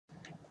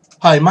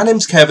Hi, my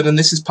name's Kevin and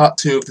this is part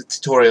 2 of the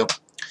tutorial.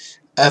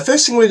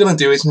 First thing we're going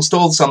to do is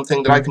install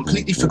something that I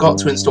completely forgot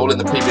to install in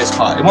the previous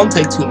part. It won't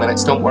take 2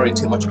 minutes, don't worry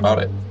too much about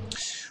it.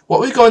 What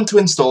we're going to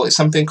install is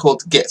something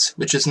called Git,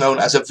 which is known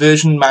as a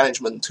version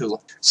management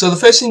tool. So the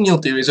first thing you'll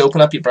do is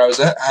open up your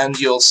browser and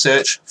you'll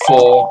search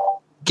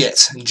for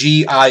Git,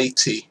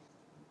 G-I-T.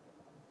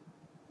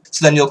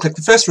 So then you'll click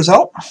the first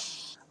result,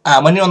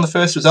 and when you're on the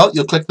first result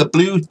you'll click the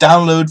blue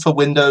download for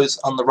Windows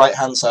on the right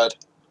hand side.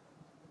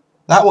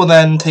 That will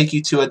then take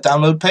you to a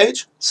download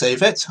page.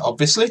 Save it,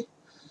 obviously.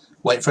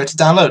 Wait for it to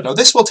download. Now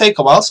this will take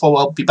a while, so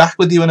I'll be back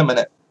with you in a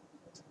minute.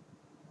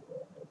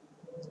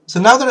 So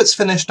now that it's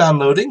finished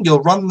downloading,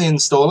 you'll run the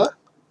installer.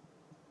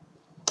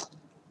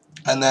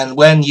 And then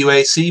when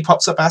UAC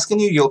pops up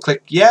asking you, you'll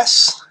click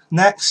yes,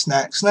 next,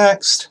 next,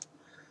 next.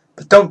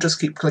 But don't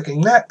just keep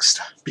clicking next,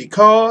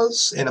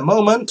 because in a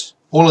moment,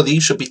 all of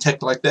these should be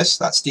ticked like this.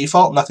 That's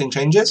default, nothing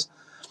changes.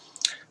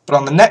 But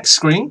on the next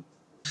screen,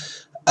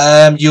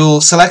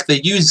 you'll select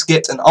the Use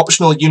Git and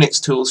optional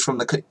Unix tools from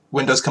the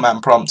Windows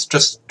command prompt.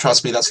 Just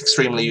trust me, that's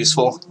extremely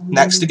useful.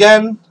 Next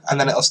again, and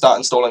then it'll start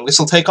installing. This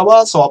will take a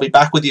while, so I'll be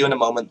back with you in a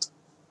moment.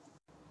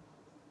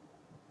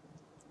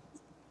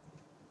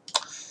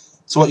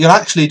 So what you'll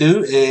actually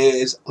do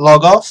is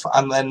log off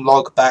and then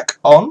log back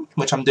on,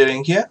 which I'm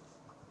doing here.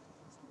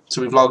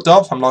 So we've logged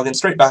off, I'm logging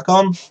straight back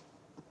on.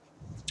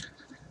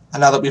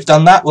 And now that we've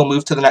done that, we'll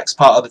move to the next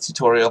part of the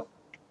tutorial.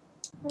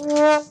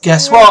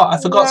 Guess what? I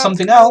forgot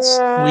something else.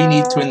 We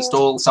need to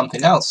install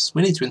something else.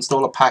 We need to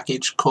install a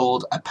package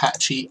called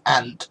Apache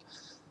and.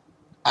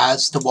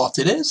 As to what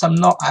it is, I'm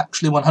not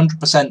actually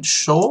 100%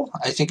 sure.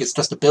 I think it's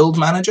just a build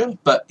manager,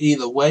 but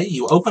either way,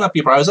 you open up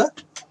your browser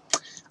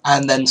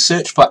and then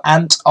search for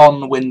Ant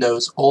on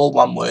Windows, all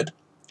one word.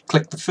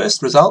 Click the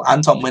first result,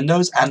 Ant on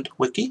Windows and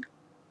Wiki.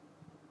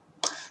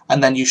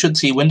 And then you should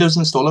see Windows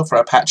installer for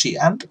Apache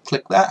and.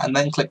 Click that and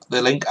then click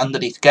the link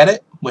underneath Get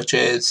It, which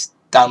is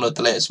download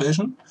the latest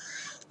version.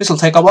 This will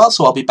take a while,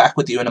 so I'll be back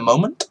with you in a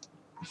moment.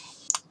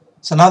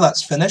 So now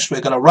that's finished,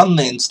 we're going to run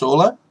the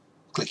installer.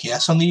 Click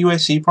yes on the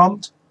UAC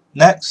prompt.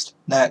 Next,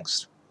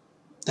 next.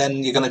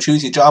 Then you're going to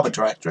choose your Java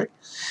directory.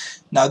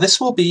 Now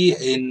this will be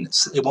in,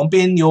 it won't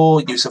be in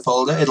your user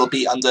folder, it'll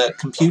be under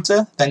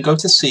Computer, then go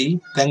to C,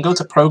 then go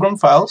to Program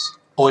Files,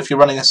 or if you're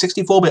running a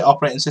 64-bit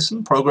operating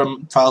system,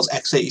 Program Files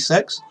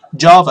x86,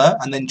 Java,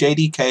 and then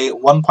JDK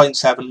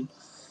 1.7.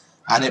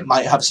 And it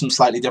might have some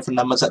slightly different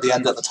numbers at the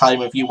end at the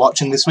time of you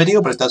watching this video,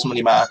 but it doesn't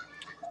really matter.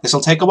 This will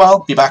take a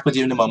while, be back with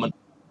you in a moment.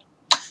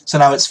 So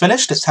now it's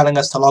finished, it's telling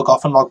us to log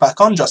off and log back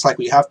on, just like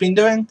we have been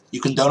doing. You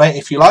can donate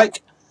if you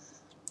like.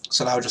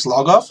 So now just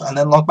log off and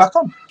then log back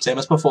on, same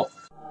as before.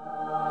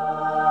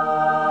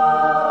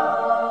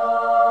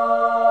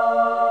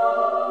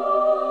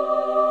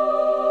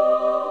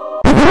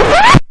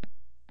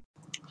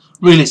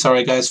 Really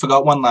sorry guys,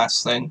 forgot one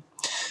last thing.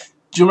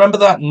 Do you remember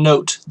that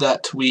note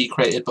that we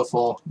created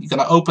before? You're going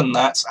to open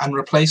that and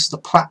replace the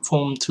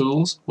platform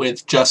tools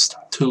with just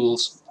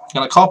tools.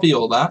 You're going to copy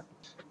all that.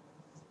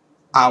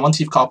 And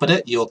once you've copied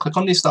it, you'll click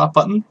on the Start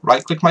button,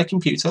 right click My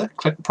Computer,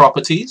 click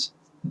Properties,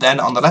 then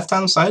on the left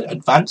hand side,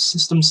 Advanced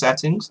System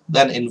Settings,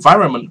 then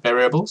Environment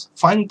Variables,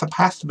 find the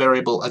path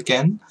variable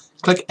again,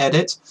 click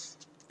Edit,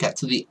 get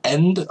to the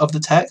end of the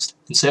text,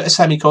 insert a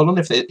semicolon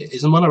if there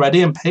isn't one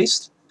already, and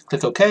paste.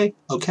 Click OK,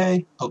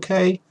 OK,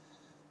 OK,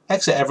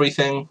 exit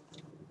everything.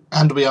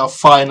 And we are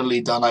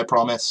finally done, I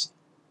promise.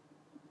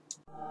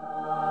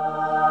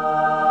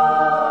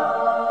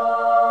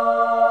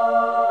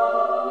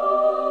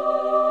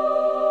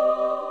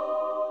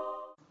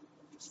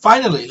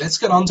 Finally, let's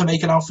get on to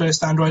making our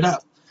first Android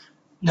app.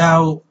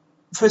 Now,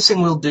 first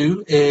thing we'll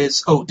do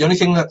is, the only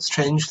thing that's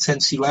changed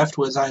since you left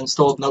was I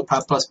installed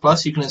Notepad++.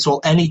 You can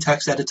install any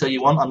text editor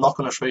you want. I'm not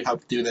going to show you how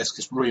to do this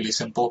because it's really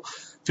simple.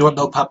 If you want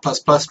Notepad++,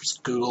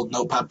 just Google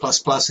Notepad++.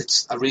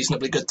 It's a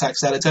reasonably good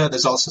text editor.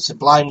 There's also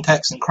Sublime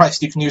Text, and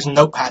Christ, you can use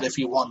Notepad if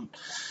you want.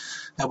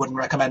 I wouldn't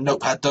recommend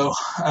Notepad though.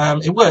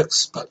 It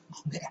works, but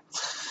yeah.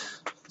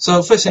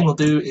 So first thing we'll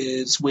do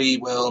is we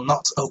will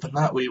not open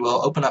that. We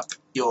will open up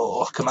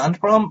your command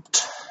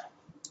prompt.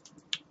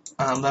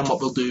 And then what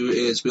we'll do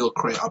is we'll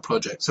create our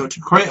project. So to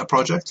create a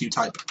project, you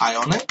type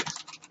Ionic.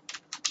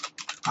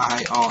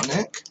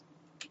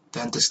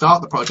 Then to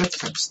start the project,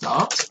 type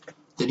start.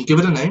 Then you give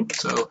it a name.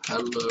 So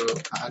hello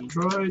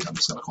Android. I'm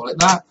just going to call it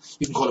that.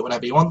 You can call it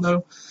whatever you want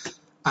though.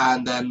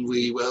 And then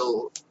we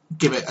will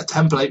give it a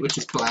template, which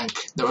is blank.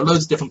 There are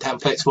loads of different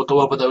templates. We'll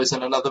go over those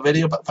in another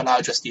video, but for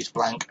now, just use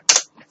blank.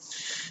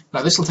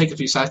 Now this will take a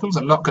few seconds.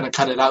 I'm not going to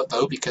cut it out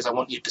though, because I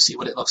want you to see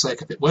what it looks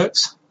like if it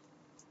works.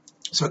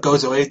 So it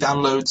goes away,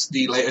 downloads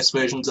the latest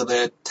versions of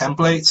the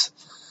template,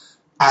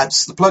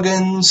 adds the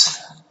plugins,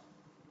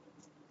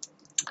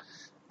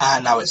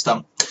 and now it's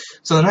done.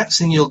 So the next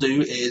thing you'll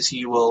do is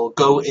you will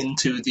go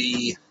into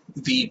the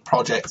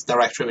project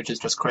directory, which is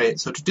just create.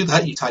 So to do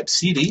that, you type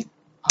cd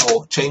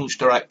or change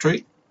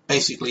directory,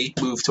 basically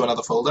move to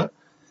another folder,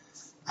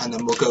 and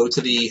then we'll go to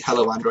the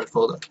Hello Android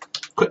folder.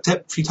 Quick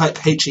tip, if you type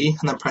HE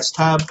and then press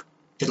tab,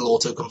 it'll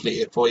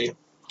auto-complete it for you.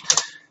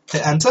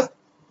 Hit enter,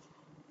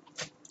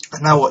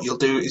 And now what you'll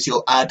do is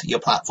you'll add your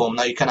platform.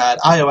 Now you can add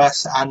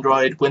iOS,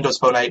 Android, Windows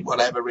Phone 8,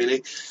 whatever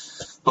really,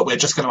 but we're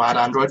just going to add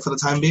Android for the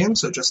time being,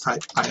 so just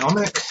type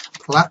Ionic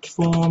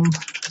platform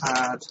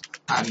add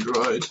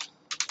Android,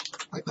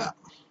 like that.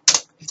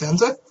 Hit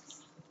enter.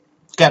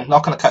 Again,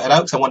 not going to cut it out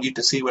because I want you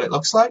to see what it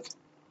looks like.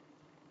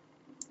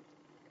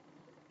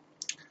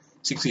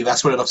 So you can see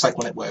that's what it looks like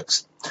when it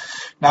works.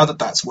 Now that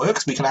that's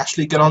worked, we can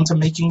actually get on to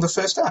making the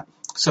first app.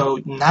 So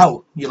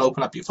now you'll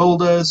open up your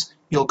folders,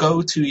 you'll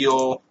go to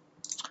your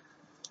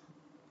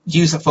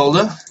user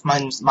folder.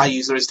 My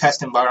user is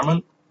test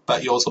environment,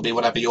 but yours will be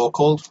whatever you're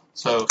called.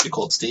 So if you're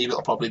called Steve,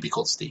 it'll probably be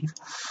called Steve.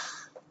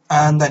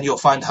 And then you'll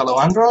find Hello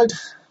Android,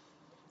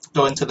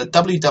 go into the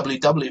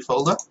www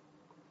folder,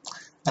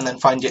 and then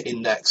find your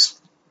index.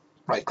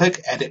 Right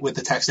click, edit with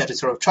the text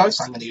editor of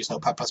choice. I'm going to use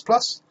Notepad++.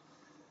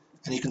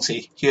 And you can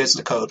see, here's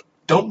the code.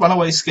 Don't run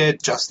away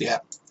scared just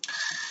yet.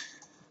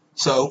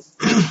 So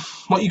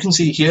what you can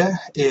see here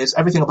is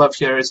everything above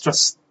here is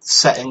just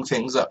setting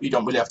things up. You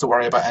don't really have to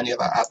worry about any of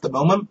that at the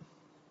moment.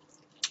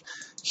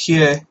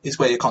 Here is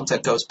where your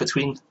content goes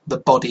between the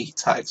body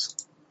tags.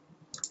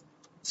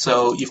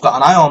 So you've got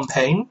an Ion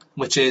pane,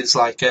 which is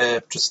like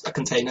just a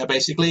container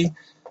basically.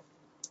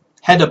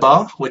 Header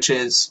bar, which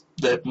is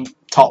the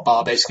top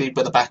bar basically,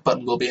 where the back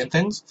button will be and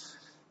things.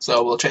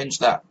 So we'll change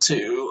that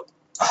to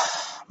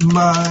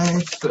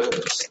my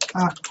first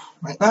app,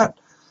 like that.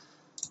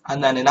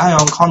 And then in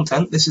Ion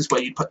content, this is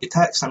where you put your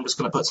text. I'm just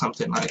going to put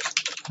something like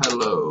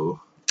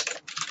Hello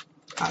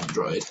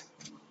Android.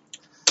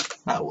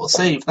 Now we'll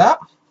save that.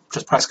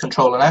 Just press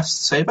Ctrl and S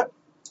to save it.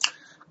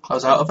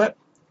 Close out of it.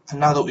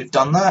 And now that we've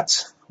done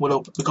that,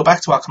 we'll go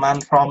back to our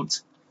command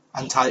prompt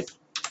and type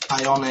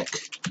Ionic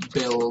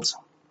build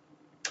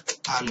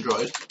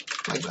Android,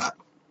 like that.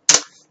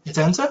 Hit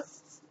enter.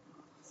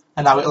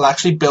 And now it'll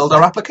actually build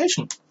our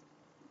application.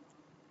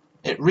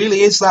 It really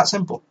is that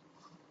simple.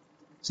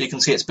 So you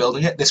can see it's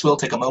building it. This will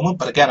take a moment,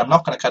 but again, I'm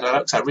not going to cut it out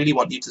because I really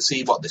want you to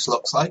see what this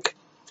looks like.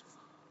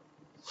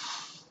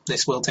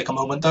 This will take a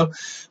moment though.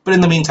 But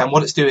in the meantime,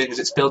 what it's doing is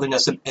it's building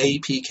us an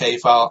APK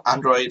file,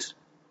 Android.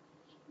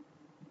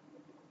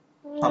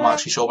 I'm not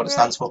actually sure what it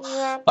stands for,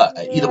 but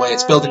either way,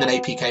 it's building an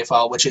APK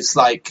file, which is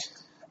like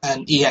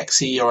an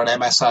EXE or an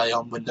MSI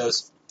on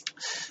Windows.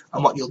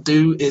 And what you'll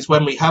do is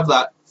when we have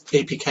that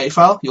APK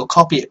file, you'll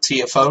copy it to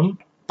your phone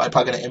by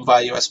plugging it in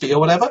via USB or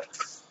whatever.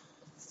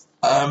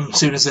 As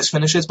soon as this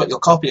finishes, but you'll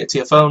copy it to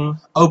your phone,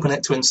 open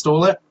it to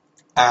install it,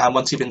 and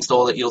once you've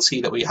installed it, you'll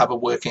see that we have a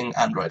working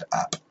Android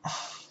app.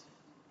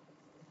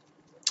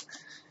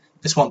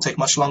 This won't take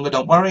much longer,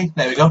 don't worry.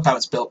 There we go, now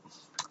it's built.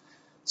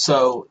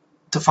 So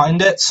to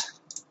find it,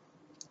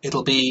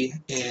 it'll be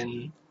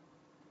in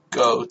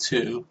go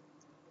to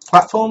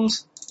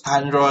platforms,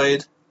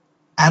 Android,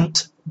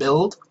 Ant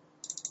build,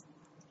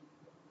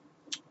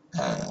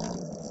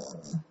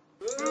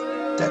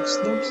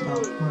 Dexter's, no,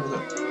 where is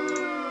it?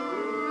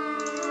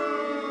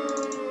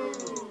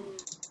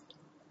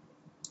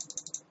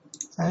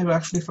 I've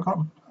actually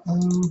forgotten.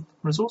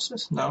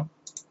 Resources? No.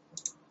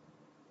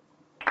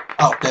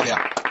 Oh, there they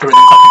are. They're in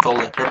the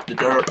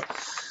folder.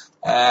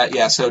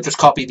 Yeah, so just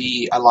copy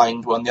the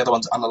aligned one. The other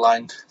one's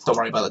unaligned. Don't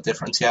worry about the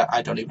difference yet.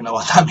 I don't even know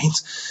what that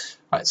means.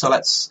 Right, so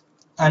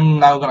I'm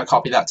now going to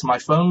copy that to my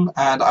phone,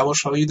 and I will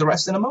show you the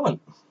rest in a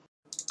moment.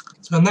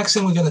 So the next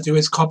thing we're going to do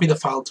is copy the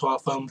file to our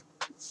phone.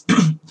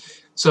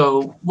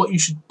 So what you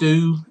should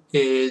do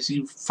is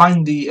you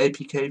find the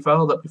APK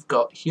file that we've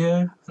got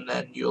here, and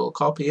then you'll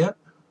copy it,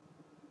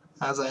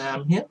 as I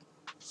am here.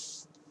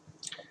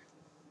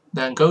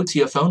 Then go to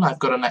your phone. I've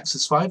got a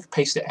Nexus 5.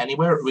 Paste it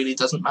anywhere. It really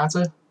doesn't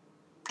matter.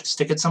 Just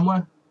stick it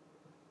somewhere.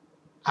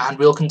 And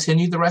we'll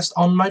continue the rest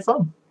on my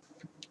phone.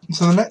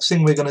 So the next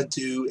thing we're going to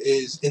do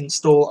is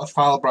install a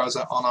file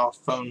browser on our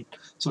phone.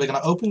 So we're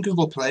going to open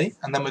Google Play,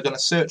 and then we're going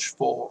to search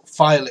for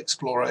File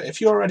Explorer.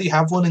 If you already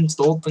have one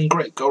installed, then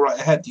great, go right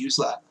ahead, use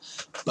that.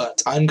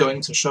 But I'm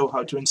going to show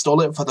how to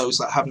install it for those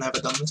that have never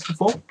done this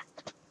before.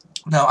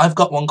 Now I've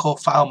got one called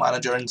File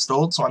Manager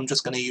installed, so I'm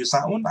just going to use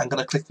that one. I'm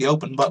going to click the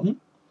Open button.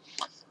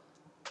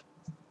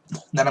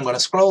 Then I'm going to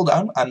scroll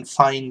down and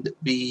find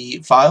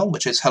the file,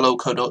 which is Hello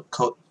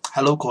Cordova-debug.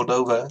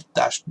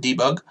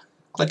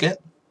 Click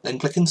it, then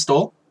click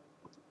Install.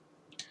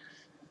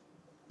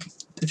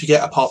 If you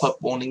get a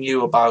pop-up warning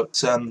you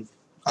about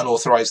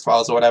unauthorized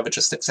files or whatever,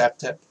 just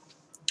accept it.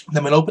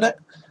 Then we'll open it,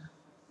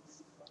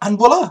 and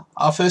voila,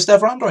 our first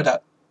ever Android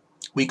app.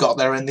 We got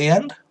there in the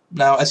end.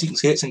 Now, as you can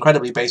see, it's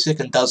incredibly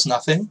basic and does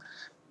nothing,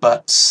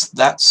 but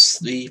that's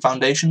the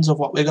foundations of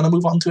what we're going to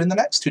move on to in the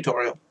next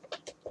tutorial.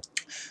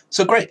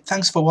 So great,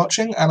 thanks for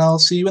watching, and I'll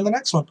see you in the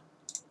next one.